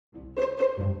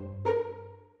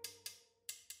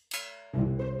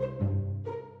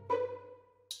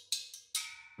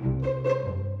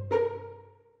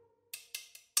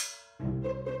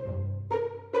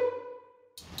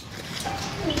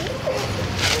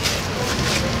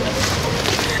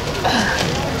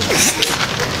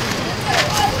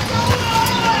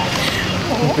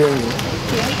Mpenzi.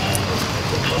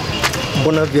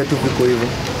 Mbona viatu viko hivyo?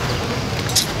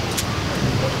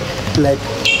 Like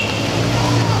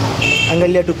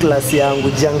angalia tu klasi yangu,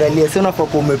 jiangalia. Sio unafaa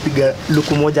kuwa umepiga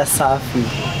luku moja safi.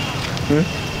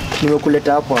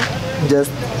 Nimekuleta hapa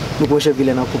just nikuonyeshe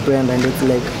vile nakupenda and it's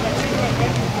like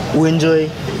uenjoy.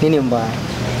 Nini mbaya?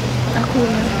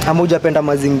 Hakuna. Ama hujapenda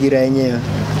mazingira yenyewe?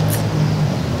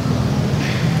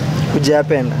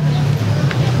 Hujapenda?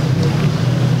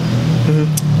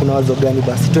 Kuna wazo gani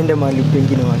basi? Twende mahali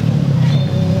pengine wapi?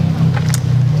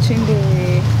 Twende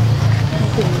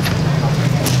Queens.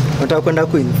 Unataka kwenda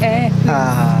Queens?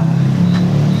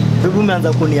 Babe,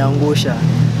 umeanza kuniangusha.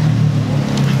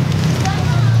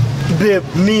 Babe,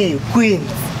 me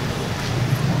Queens.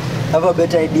 Have a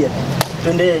better idea.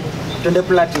 Twende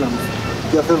Platinum.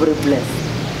 Your favorite place.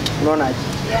 Unaona aje?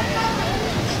 Yeah.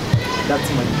 That's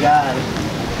my girl.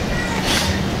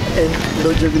 And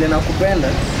ndio vile nakupenda.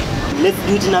 Let's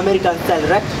do it in American style,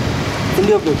 right?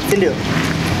 Sindio bro? Sindio?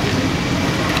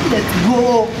 Let's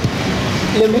go.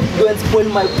 Let me go and spoil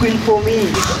my queen for me.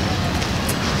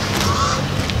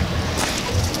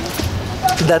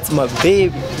 That's my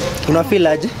baby. Una feel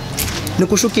aje?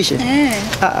 Nikushukishe?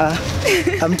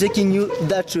 I'm taking you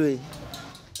that way.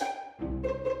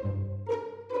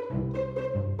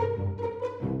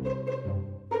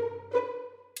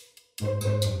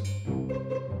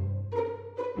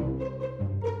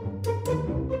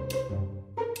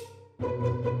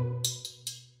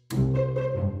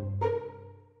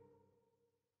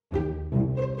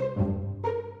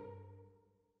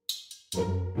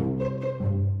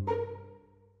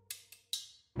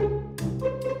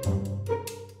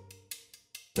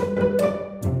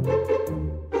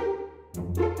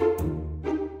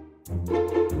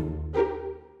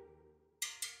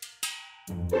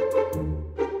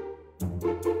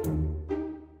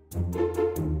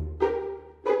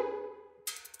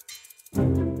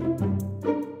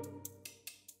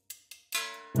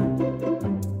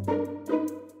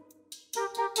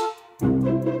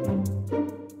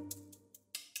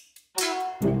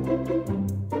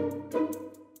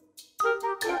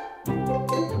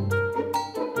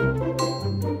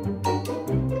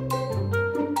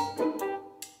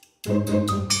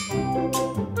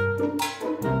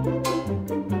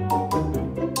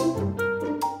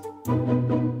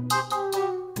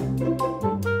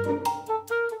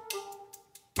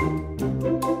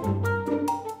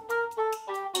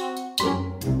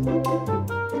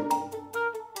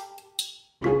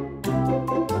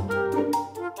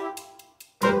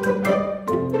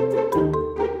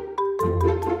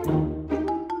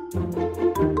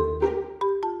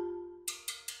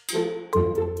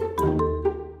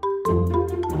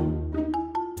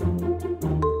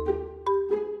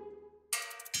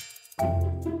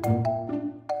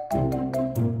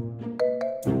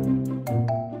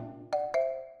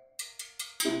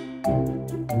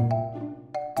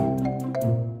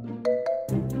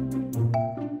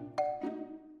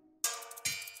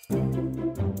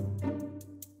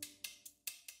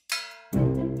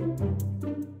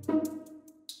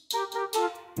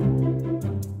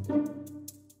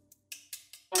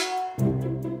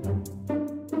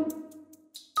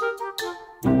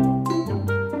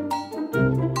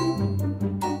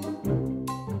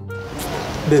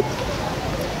 Babe,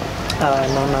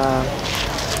 naona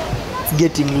it's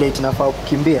getting late, nafaa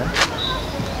kukimbia.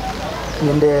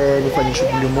 Niende nifanye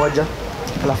shughuli moja,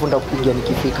 alafu ndakupigia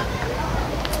nikifika.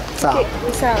 Sawa?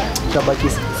 Okay, sawa. Tutabaki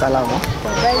salama.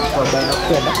 Bye. Bye,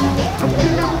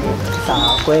 nakupenda.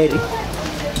 Sawa, kweli.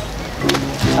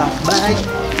 Bye.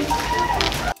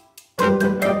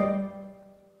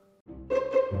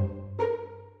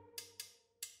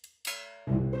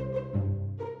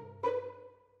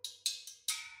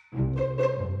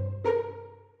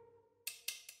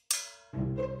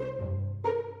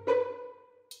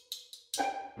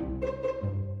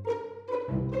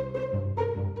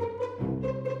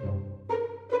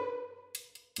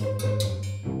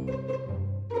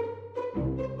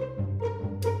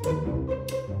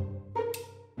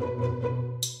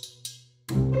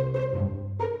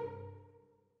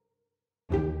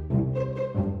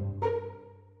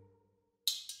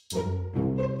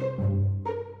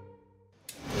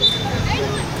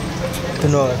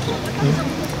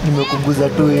 Nimekuguza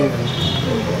tu hivi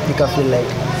nika feel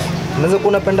like unaweza kuwa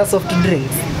unapenda soft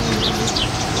drinks.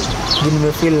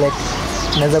 Nime feel like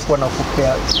naweza kuwa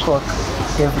nakupea coke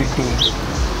every day.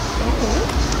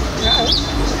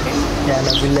 Yeah,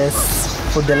 na vile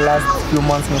for the last few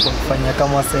months nimekuwa kufanya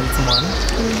kama salesman.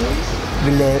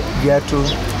 Vile viatu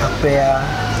apea,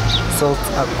 socks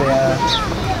apea,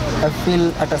 I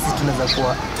feel hata sisi tunaweza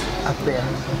kuwa a pair.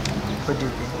 What do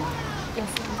you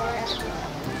think?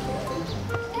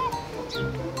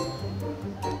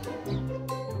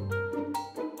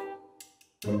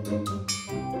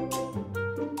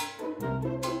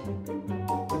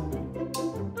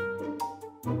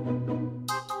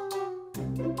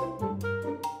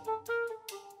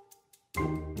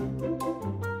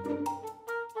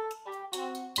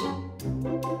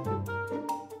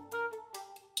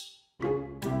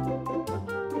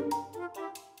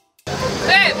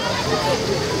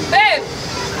 Babe!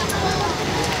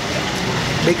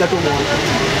 Dakika tu moja.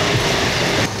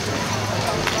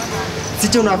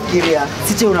 Siche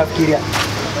unafikiria.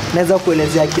 Naweza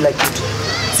kuelezea kila kitu.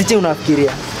 Siche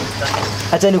unafikiria.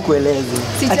 Acha nikueleze.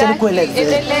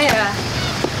 Endelea.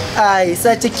 Ai,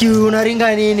 sache kiu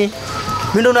unaringa nini?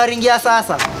 Mimi ndo unaringia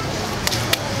sasa.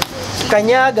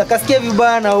 Kanyaga, kasikia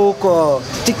vibana huko.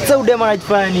 Tikisa udema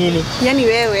anajifanya nini? Yaani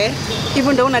wewe,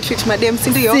 hivyo ndio una treat madem, si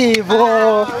ndio?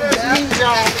 Sivyo.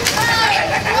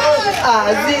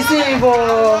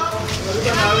 Sivyo.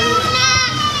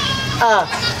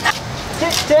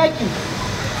 Cheki.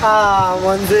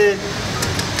 Mwanze.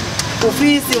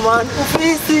 Ofisi man,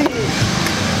 ofisi.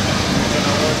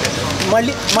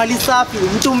 Mali safi,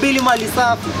 mtu mbili mali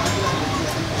safi.